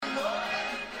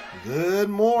Good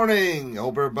morning.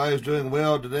 Hope everybody's doing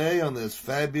well today on this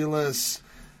fabulous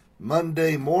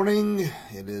Monday morning.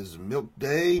 It is Milk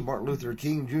Day, Martin Luther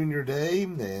King Jr. Day,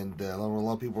 and a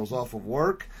lot of people is off of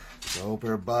work. So I hope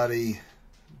everybody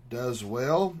does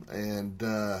well and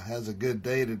has a good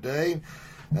day today.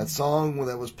 That song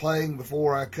that was playing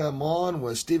before I come on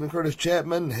was Stephen Curtis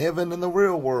Chapman, Heaven in the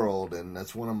Real World, and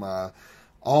that's one of my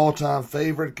all-time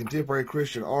favorite contemporary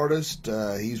Christian artist.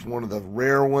 He's one of the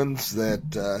rare ones that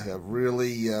have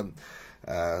really,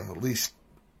 at least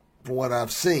from what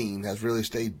I've seen, has really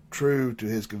stayed true to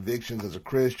his convictions as a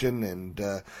Christian. And,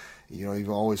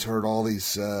 you've always heard all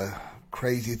these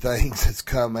crazy things that's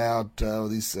come out, some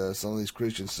of these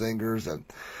Christian singers that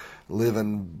live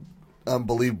in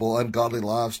unbelievable, ungodly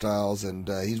lifestyles, and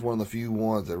he's one of the few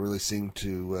ones that really seem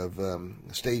to have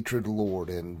stayed true to the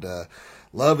Lord, and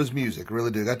love his music, really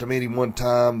do. Got to meet him one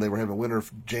time. They were having a winter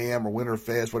jam or winter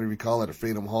fest, whatever you call it, at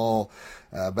Freedom Hall,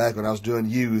 back when I was doing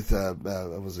youth. I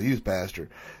was a youth pastor,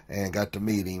 and got to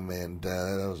meet him, and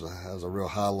that was a real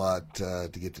highlight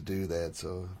to get to do that,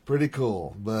 so pretty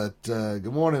cool. But good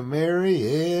morning, Mary,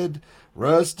 Ed,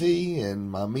 Rusty,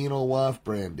 and my mean old wife,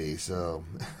 Brandy. So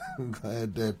I'm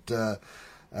glad that,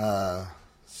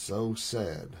 so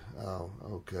sad. Oh,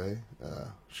 okay.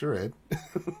 Sure, Ed.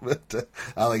 But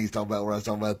I think he's talking about where I was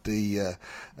talking about the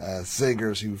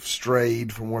singers who've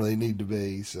strayed from where they need to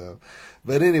be. So,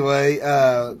 but anyway,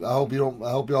 I hope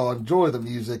y'all enjoy the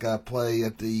music I play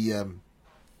at the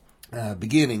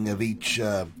beginning of each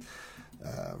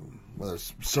whether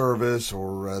it's service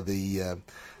or the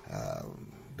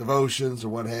devotions or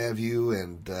what have you,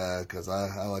 and because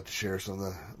I like to share some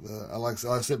of like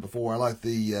I said before, I like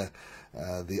the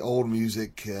old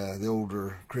music, the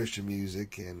older Christian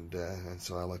music, and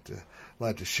so I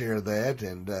like to share that.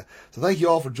 And so thank you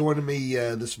all for joining me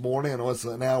this morning. I know it's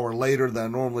an hour later than I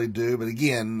normally do, but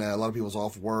again, a lot of people's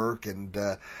off work, and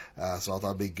so I thought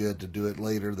it'd be good to do it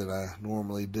later than I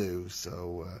normally do.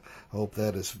 So I hope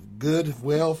that is good,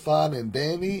 well, fine, and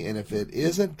dandy. And if it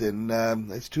isn't, then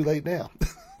it's too late now.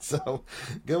 So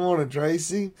good morning,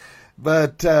 Tracy.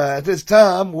 But at this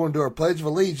time, we're going to do our Pledge of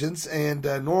Allegiance, and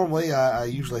normally I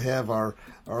usually have our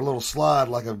little slide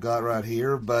like I've got right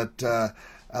here, but Mr.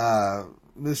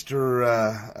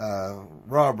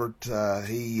 Robert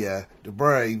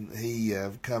DeBray, he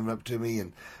coming up to me,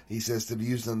 and he says that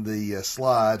using the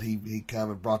slide, he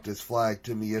kind of brought this flag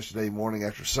to me yesterday morning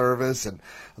after service, and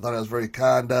I thought it was very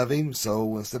kind of him.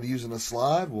 So instead of using a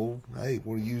slide, we'll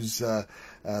use the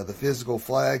physical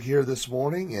flag here this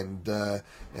morning, and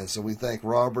so we thank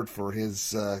Robert for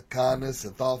his kindness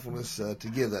and thoughtfulness to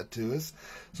give that to us.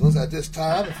 So at this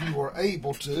time, if you were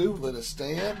able to, let us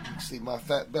stand. You can see my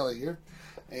fat belly here,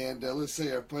 and let's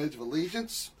say our Pledge of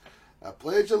Allegiance. I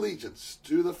pledge allegiance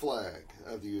to the flag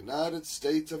of the United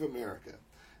States of America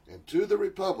and to the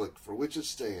republic for which it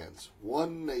stands,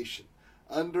 one nation,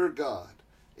 under God,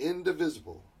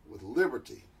 indivisible, with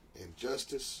liberty and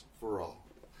justice for all.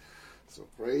 So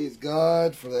praise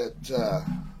God for that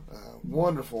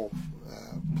wonderful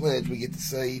pledge we get to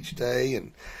say each day,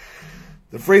 and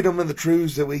the freedom and the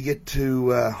truths that we get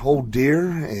to hold dear,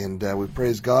 and we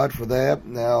praise God for that.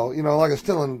 Now, like I was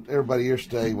telling everybody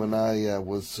yesterday when I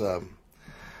was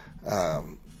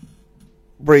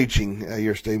preaching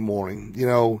yesterday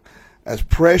morning, as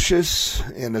precious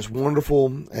and as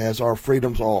wonderful as our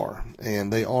freedoms are,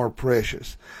 and they are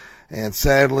precious, and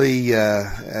sadly,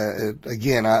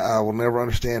 again, I will never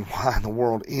understand why in the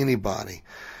world anybody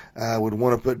would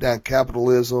want to put down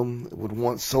capitalism, would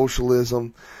want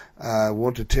socialism,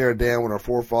 want to tear down what our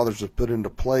forefathers have put into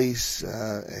place,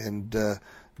 and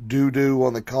do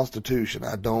on the Constitution.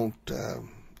 I don't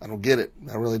get it.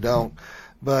 I really don't.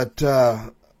 But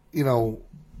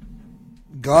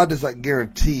God does not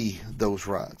guarantee those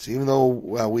rights, even though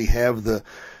we have the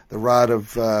right of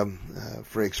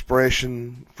free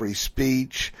expression, free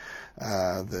speech,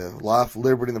 the life,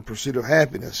 liberty, and the pursuit of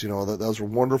happiness. That those are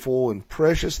wonderful and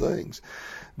precious things.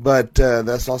 But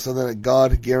that's not something that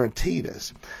God guaranteed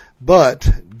us. But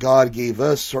God gave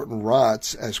us certain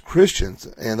rights as Christians,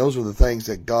 and those are the things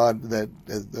that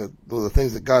the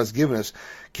things that God has given us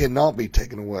cannot be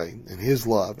taken away. And His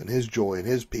love, and His joy, and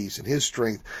His peace, and His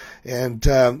strength, and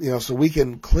so we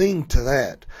can cling to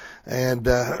that. And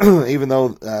even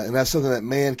though, and that's something that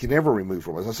man can never remove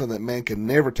from us. That's something that man can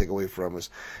never take away from us.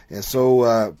 And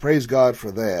so praise God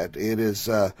for that. It is.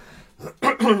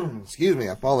 Excuse me,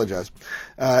 I apologize.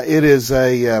 It is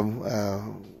a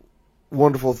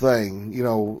wonderful thing,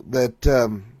 that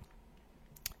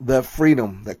that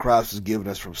freedom that Christ has given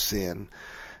us from sin,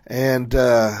 and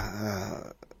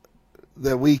the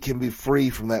that we can be free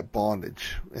from that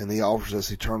bondage, and He offers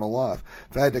us eternal life.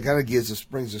 In fact, it kind of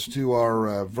brings us to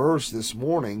our verse this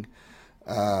morning.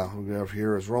 We're going to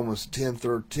here is Romans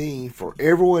 10:13. For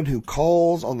everyone who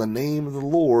calls on the name of the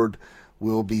Lord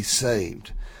will be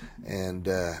saved. And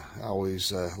I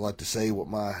always like to say what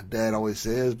my dad always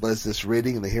says: bless this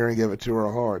reading and the hearing of it to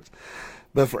our hearts.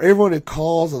 But for everyone who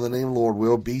calls on the name of the Lord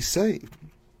will be saved.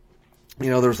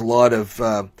 There's a lot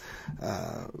of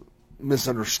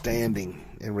misunderstanding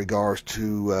in regards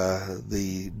to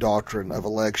the doctrine of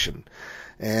election.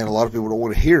 And a lot of people don't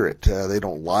want to hear it. They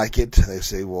don't like it. They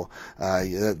say, well,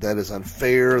 that is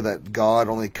unfair, that God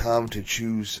only come to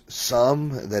choose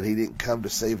some, that He didn't come to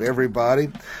save everybody.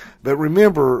 But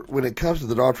remember, when it comes to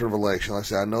the doctrine of election, like I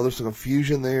said, I know there's some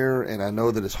confusion there, and I know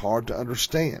that it's hard to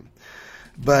understand.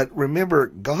 But remember,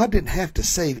 God didn't have to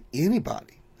save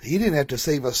anybody. He didn't have to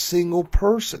save a single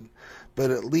person, but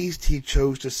at least He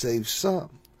chose to save some.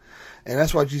 And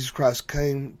that's why Jesus Christ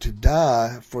came to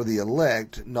die for the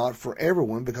elect, not for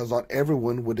everyone, because not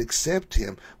everyone would accept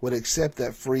Him, would accept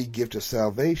that free gift of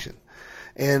salvation.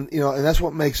 And that's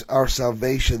what makes our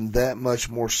salvation that much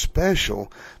more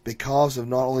special, because of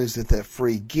not only is it that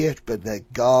free gift, but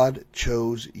that God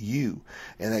chose you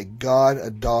and that God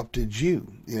adopted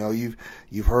you.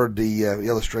 You've heard the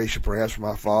illustration perhaps from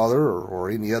my father or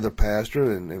any other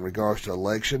pastor in regards to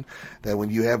election, that when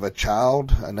you have a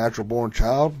child, a natural born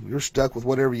child, you're stuck with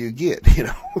whatever you get,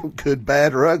 good,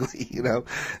 bad, or ugly,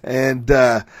 and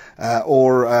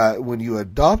or when you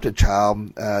adopt a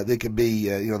child, they could be,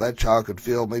 that child could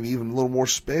feel maybe even a little more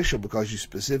special because you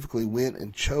specifically went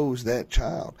and chose that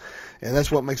child. And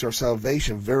that's what makes our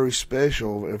salvation very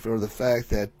special, for the fact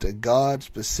that God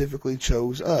specifically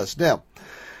chose us. Now,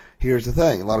 here's the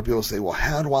thing. A lot of people say, well,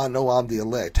 how do I know I'm the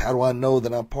elect? How do I know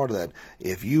that I'm part of that?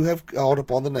 If you have called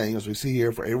upon the name, as we see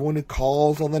here, for everyone who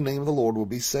calls on the name of the Lord will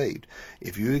be saved.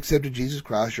 If you accepted Jesus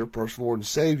Christ, your personal Lord and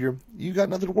Savior, you got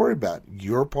nothing to worry about.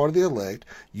 You're part of the elect.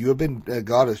 You have been,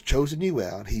 God has chosen you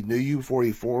out. He knew you before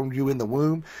He formed you in the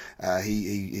womb.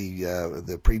 He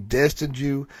predestined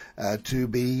you to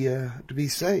be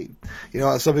saved.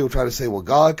 Some people try to say, well,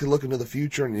 God could look into the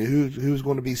future and who's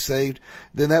going to be saved.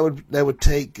 Then that would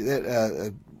take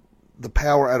the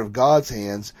power out of God's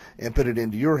hands and put it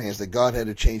into your hands, that God had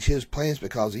to change His plans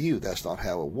because of you. That's not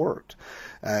how it worked.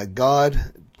 God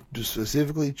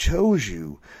specifically chose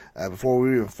you before we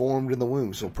were even formed in the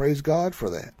womb. So praise God for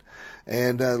that.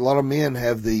 And a lot of men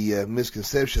have the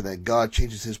misconception that God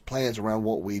changes His plans around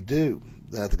what we do.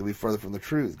 Nothing could be further from the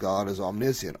truth. God is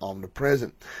omniscient,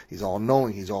 omnipresent. He's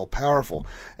all-knowing. He's all-powerful.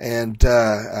 And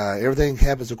everything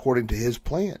happens according to His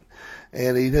plan.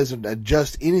 And He doesn't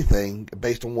adjust anything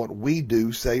based on what we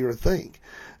do, say, or think.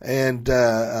 And,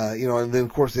 and then,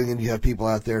 of course, then you have people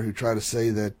out there who try to say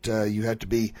that you have to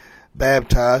be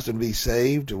baptized and be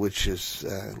saved, which is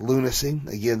lunacy.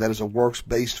 Again, that is a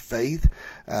works-based faith.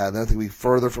 Nothing can be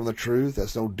further from the truth.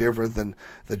 That's no different than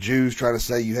the Jews trying to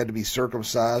say you had to be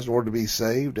circumcised in order to be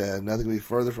saved. Nothing can be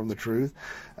further from the truth.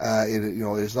 It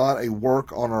is not a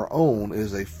work on our own. It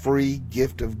is a free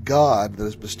gift of God that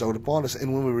is bestowed upon us.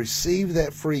 And when we receive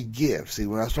that free gift, see,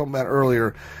 when I was talking about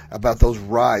earlier about those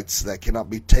rights that cannot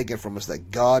be taken from us,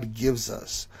 that God gives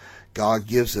us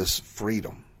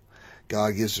freedom.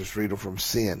 God gives us freedom from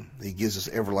sin. He gives us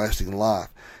everlasting life.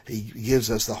 He gives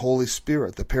us the Holy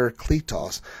Spirit, the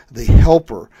Parakletos, the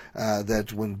Helper,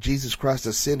 that when Jesus Christ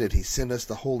ascended, He sent us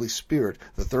the Holy Spirit,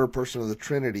 the third person of the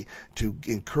Trinity, to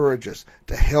encourage us,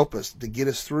 to help us, to get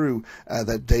us through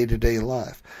that day-to-day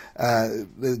life.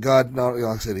 God, like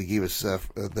I said, He gave us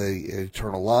the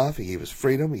eternal life. He gave us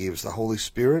freedom. He gave us the Holy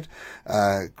Spirit.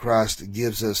 Christ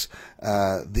gives us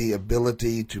the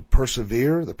ability to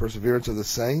persevere, the perseverance of the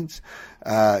saints.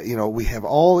 We have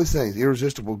all these things,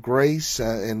 irresistible grace,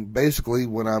 and basically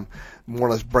what I'm more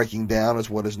or less breaking down is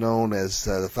what is known as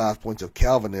the 5 points of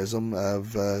Calvinism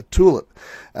of Tulip.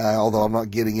 Although I'm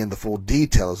not getting into full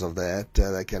details of that,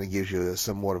 that kind of gives you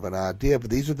somewhat of an idea. But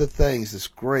these are the things: this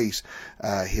grace,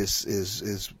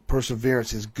 his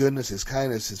perseverance, His goodness, His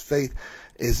kindness, His faith,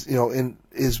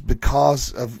 is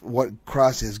because of what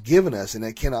Christ has given us, and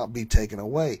it cannot be taken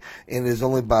away. And it is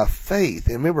only by faith.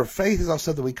 And remember, faith is not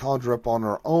something we conjure up on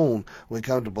our own when we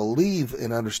come to believe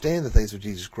and understand the things of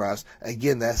Jesus Christ.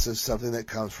 Again, that's just something that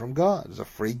comes from God. It's a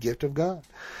free gift of God.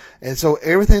 And so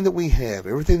everything that we have,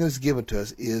 everything that's given to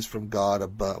us, is from God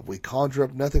above. We conjure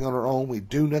up nothing on our own. We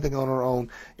do nothing on our own.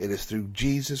 It is through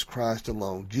Jesus Christ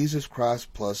alone. Jesus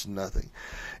Christ plus nothing.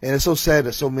 And it's so sad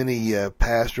that so many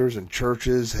pastors and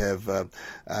churches have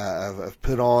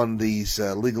put on these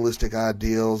legalistic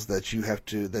ideals that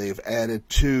they've added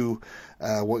to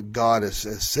what God has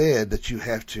said that you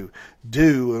have to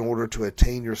do in order to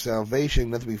attain your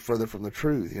salvation, nothing be further from the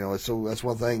truth. So that's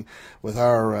one thing with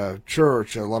our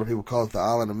church. A lot of people call it the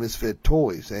island of misfit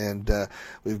toys, and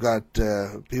we've got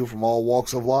people from all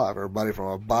walks of life. Everybody from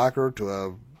a biker to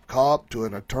a cop to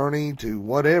an attorney to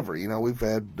whatever. We've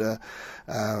had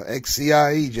ex-CI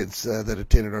agents that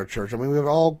attended our church. I mean, we have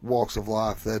all walks of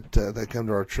life that come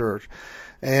to our church.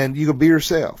 And you can be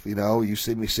yourself. You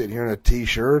see me sitting here in a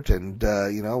T-shirt, and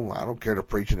I don't care to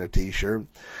preach in a T-shirt.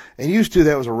 And used to,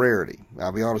 that was a rarity.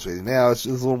 I'll be honest with you. Now it's a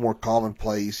little more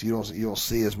commonplace. You don't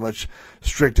see as much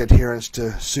strict adherence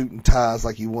to suit and ties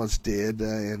like you once did.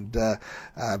 But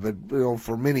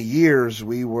for many years, it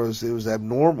was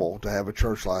abnormal to have a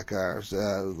church like ours.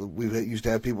 We used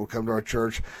to have people come to our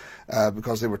church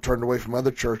because they were turned away from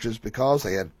other churches because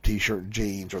they had T-shirt and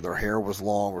jeans or their hair was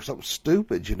long or something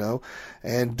stupid,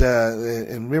 And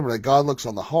remember that God looks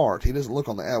on the heart. He doesn't look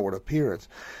on the outward appearance.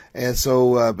 And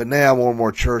so, but now more and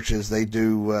more churches, they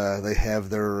have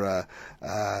their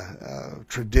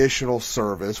traditional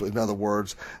service. In other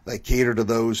words, they cater to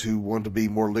those who want to be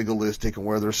more legalistic and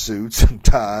wear their suits and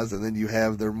ties. And then you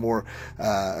have their more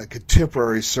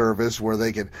contemporary service where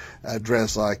they can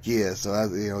dress like this.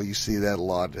 So, you see that a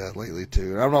lot lately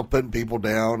too. And I'm not putting people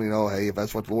down. Hey, if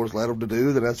that's what the Lord's led them to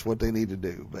do, then that's what they need to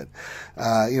do. But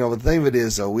the thing of it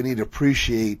is, though, we need to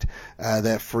appreciate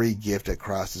that free gift that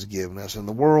Christ has given us. And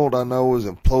the world, I know, is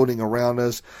imploding around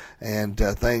us, and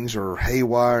things are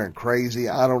haywire and crazy.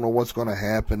 I don't know what's going to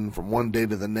happen from one day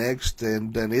to the next,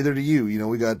 and neither do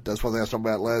you. That's one thing I was talking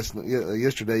about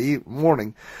yesterday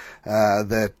morning,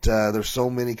 that there's so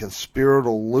many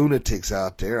conspiratorial lunatics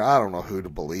out there. I don't know who to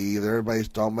believe. Everybody's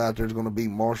talking about there's going to be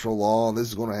martial law, and this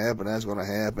is going to happen, that's going to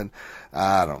happen.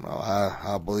 I don't know.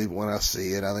 I believe it when I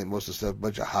see it. I think most of the stuff is a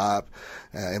bunch of hype.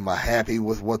 Am I happy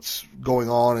with what's going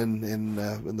on in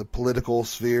the political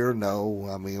sphere? No.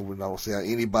 I mean, I don't see how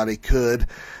anybody could,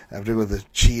 after with the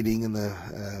cheating and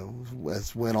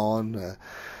as went on.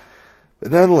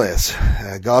 But nonetheless,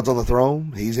 God's on the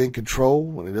throne. He's in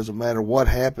control, and it doesn't matter what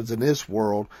happens in this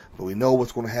world, but we know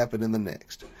what's going to happen in the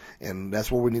next. And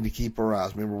that's where we need to keep our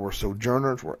eyes. Remember, we're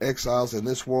sojourners, we're exiles in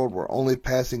this world, we're only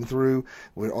passing through.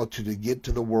 We ought to get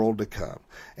to the world to come.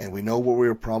 And we know what we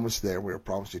were promised there. We were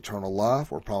promised eternal life.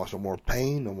 We're promised no more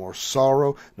pain, no more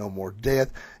sorrow, no more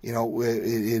death. It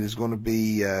is going to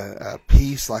be a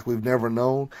peace like we've never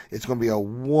known. It's going to be a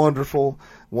wonderful,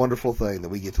 wonderful thing that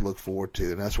we get to look forward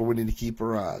to. And that's where we need to keep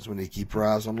our eyes. We need to keep our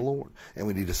eyes on the Lord. And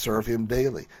we need to serve Him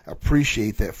daily.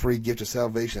 Appreciate that free gift of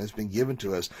salvation that's been given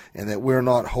to us, and that we're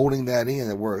not holding that in,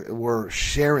 that we're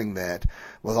sharing that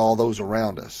with all those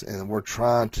around us, and we're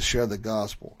trying to share the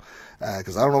gospel.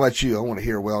 Because I don't know about you, I want to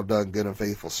hear, well done, good and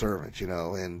faithful servant,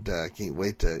 and can't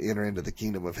wait to enter into the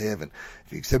kingdom of heaven.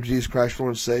 If you accept Jesus Christ, Lord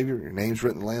and Savior, your name's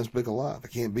written in the Lamb's Book of Life.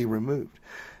 It can't be removed.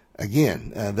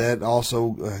 Again, that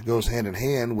also goes hand in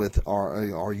hand with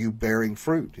are you bearing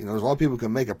fruit? There's a lot of people who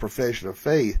can make a profession of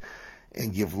faith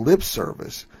and give lip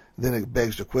service. Then it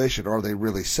begs the question, are they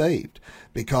really saved?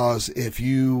 Because if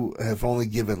you have only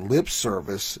given lip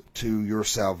service to your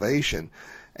salvation,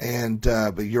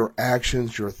 but your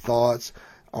actions, your thoughts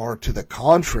are to the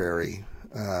contrary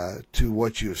to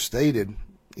what you have stated,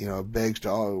 it begs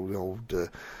to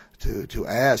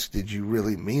ask, did you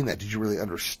really mean that? Did you really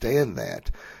understand that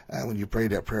when you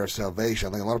prayed that prayer of salvation?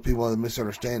 I think a lot of people have a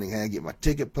misunderstanding. Hey, I get my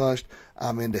ticket punched,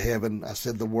 I'm into heaven. I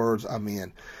said the words, I'm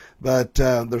in. But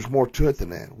there's more to it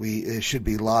than that. It should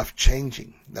be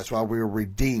life-changing. That's why we were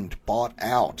redeemed, bought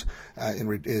out,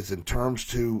 in terms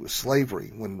to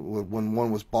slavery. When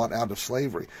one was bought out of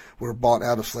slavery, we were bought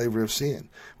out of slavery of sin.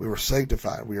 We were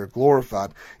sanctified. We are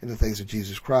glorified in the things of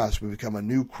Jesus Christ. We become a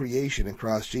new creation in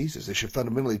Christ Jesus. It should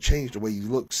fundamentally change the way you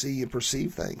look, see, and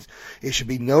perceive things. It should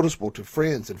be noticeable to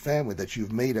friends and family that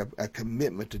you've made a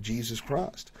commitment to Jesus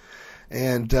Christ.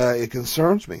 And it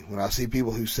concerns me when I see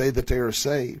people who say that they are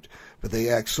saved, but they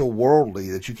act so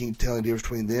worldly that you can't tell the difference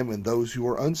between them and those who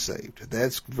are unsaved.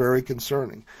 That's very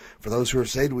concerning. For those who are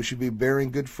saved, we should be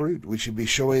bearing good fruit. We should be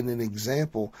showing an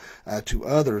example to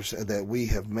others that we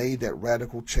have made that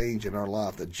radical change in our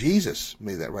life, that Jesus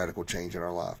made that radical change in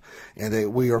our life, and that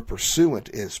we are pursuant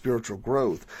in spiritual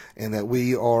growth, and that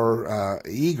we are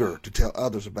eager to tell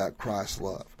others about Christ's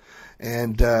love.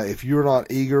 And if you're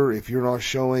not eager, if you're not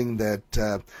showing that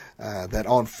that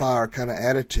on fire kind of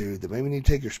attitude, then maybe you need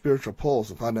to take your spiritual pulse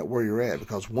and find out where you're at.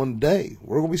 Because one day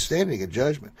we're going to be standing in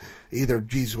judgment. Either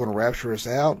Jesus is going to rapture us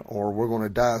out, or we're going to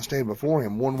die and stand before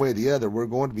Him. One way or the other, we're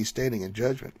going to be standing in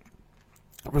judgment.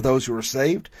 For those who are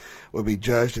saved, we'll be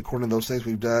judged according to those things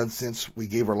we've done since we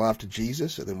gave our life to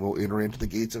Jesus, and then we'll enter into the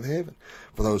gates of heaven.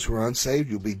 For those who are unsaved,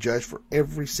 you'll be judged for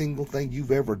every single thing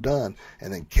you've ever done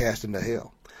and then cast into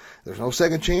hell. There's no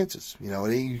second chances.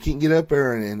 You can't get up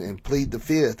there and plead the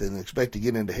fifth and expect to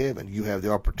get into heaven. You have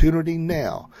the opportunity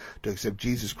now to accept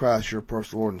Jesus Christ, your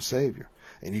personal Lord and Savior.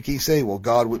 And you keep saying, well,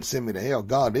 God wouldn't send me to hell.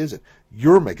 God isn't.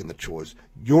 You're making the choice.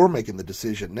 You're making the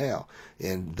decision now.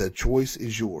 And the choice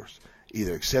is yours.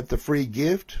 Either accept the free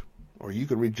gift, or you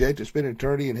can reject it, spend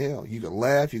eternity in hell. You can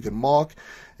laugh, you can mock,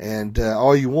 and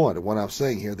all you want of what I'm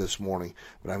saying here this morning.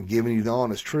 But I'm giving you the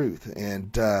honest truth.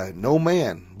 And no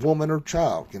man, woman, or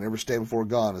child can ever stand before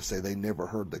God and say they never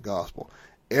heard the gospel.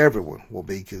 Everyone will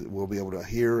be able to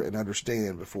hear and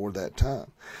understand before that time.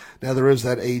 Now, there is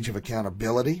that age of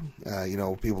accountability.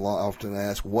 People often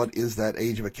ask, what is that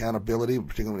age of accountability,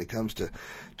 particularly when it comes to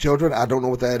children? I don't know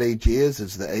what that age is.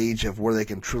 It's the age of where they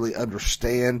can truly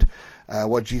understand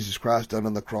what Jesus Christ done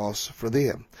on the cross for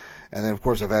them. And then, of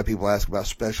course, I've had people ask about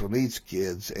special needs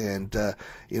kids. And,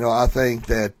 I think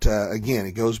that, again,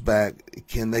 it goes back,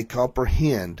 can they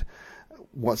comprehend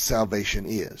what salvation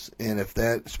is? And if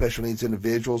that special needs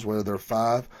individuals, whether they're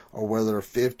 5 or whether they're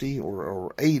 50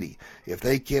 or 80, if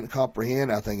they can't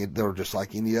comprehend, I think they're just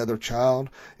like any other child,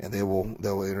 and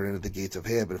they'll enter into the gates of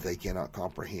heaven if they cannot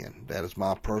comprehend. That is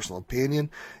my personal opinion,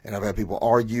 and I've had people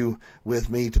argue with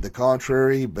me to the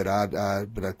contrary, but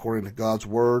but according to God's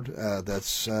word,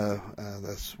 that's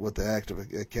what the act of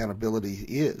accountability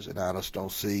is, and I just don't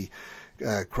see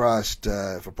Christ,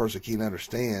 if a person can't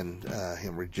understand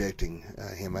him, rejecting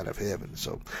him out of heaven.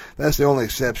 So that's the only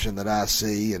exception that I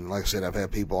see. And like I said, I've had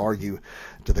people argue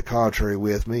to the contrary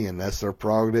with me, and that's their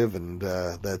prerogative, and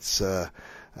that's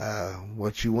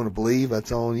what you want to believe.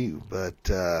 That's on you. But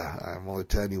I'm only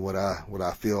telling you what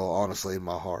I feel honestly in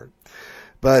my heart.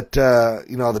 But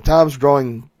the time's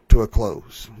drawing to a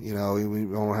close. We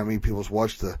don't know how many people's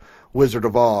watched the Wizard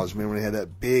of Oz. Remember when they had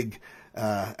that big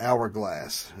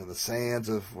hourglass, and the sands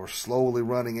were slowly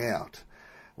running out.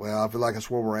 Well, I feel like that's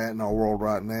where we're at in our world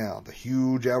right now. The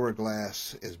huge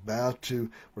hourglass is we're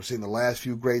seeing the last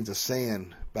few grains of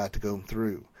sand about to go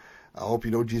through. I hope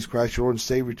you know Jesus Christ, your Lord and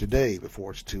Savior, today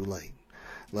before it's too late.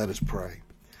 Let us pray.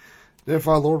 Dear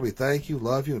Father, Lord, we thank you,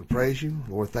 love you, and praise you.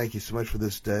 Lord, thank you so much for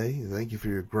this day. Thank you for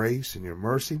your grace and your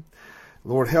mercy.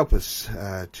 Lord, help us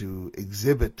to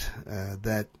exhibit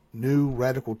that new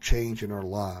radical change in our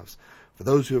lives. For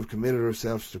those who have committed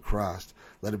ourselves to Christ,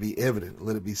 let it be evident,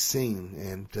 let it be seen,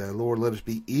 and Lord, let us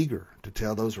be eager to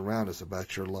tell those around us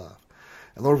about your love.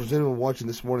 And Lord, if there's anyone watching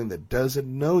this morning that doesn't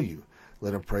know you,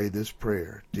 let them pray this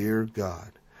prayer. Dear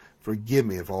God, forgive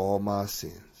me of all my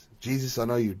sins. Jesus, I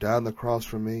know you died on the cross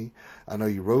for me. I know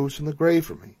you rose from the grave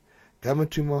for me. Come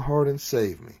into my heart and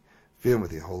save me. Fill me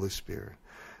with your Holy Spirit.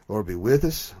 Lord, be with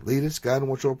us, lead us, guide, and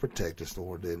watch over, protect us,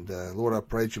 Lord. And, Lord, I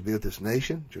pray that you'll be with this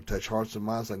nation, that you'll touch hearts and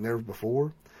minds like never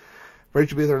before. Pray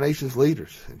that you'll be with our nation's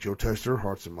leaders, and you'll touch their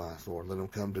hearts and minds, Lord. Let them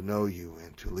come to know you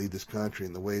and to lead this country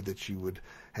in the way that you would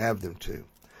have them to.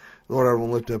 Lord, I want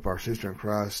to lift up our sister in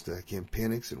Christ, Kim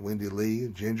Penix and Wendy Lee,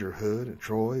 and Ginger Hood and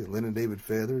Troy, and Lyndon David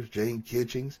Feathers, Jane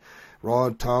Kitchings,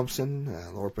 Rod Thompson.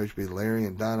 Lord, pray that you be Larry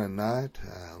and Dinah Knight.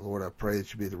 Lord, I pray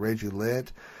that you be the Reggie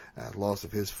Lett, loss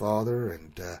of his father.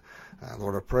 And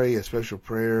Lord, I pray a special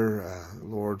prayer,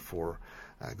 Lord, for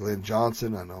Glenn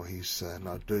Johnson. I know he's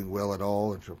not doing well at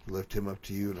all, and to lift him up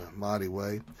to you in a mighty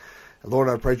way. And Lord,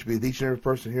 I pray that you be with each and every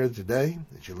person here today,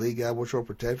 that you lead, guide, watch over,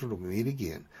 protect until we meet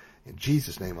again. In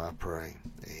Jesus' name I pray.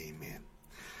 Amen.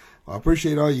 Well, I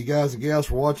appreciate all you guys and gals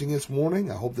for watching this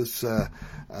morning. I hope this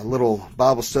little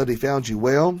Bible study found you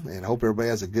well, and I hope everybody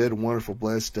has a good and wonderful,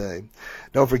 blessed day.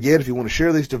 Don't forget, if you want to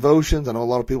share these devotions, I know a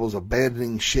lot of people is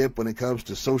abandoning ship when it comes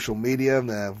to social media,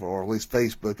 or at least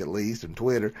Facebook at least, and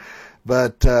Twitter.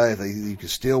 But you can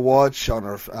still watch on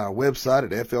our website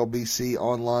at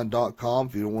flbconline.com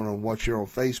if you don't want to watch here on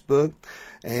Facebook.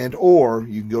 Or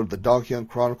you can go to the Doc Young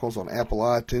Chronicles on Apple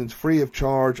iTunes, free of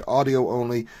charge, audio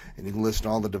only, and you can listen to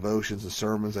all the devotions and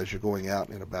sermons as you're going out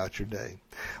and about your day.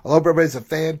 I hope everybody has a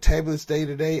fantabulous day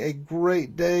today, a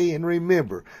great day, and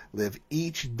remember, live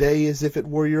each day as if it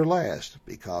were your last,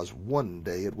 because one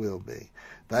day it will be.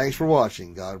 Thanks for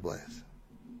watching. God bless.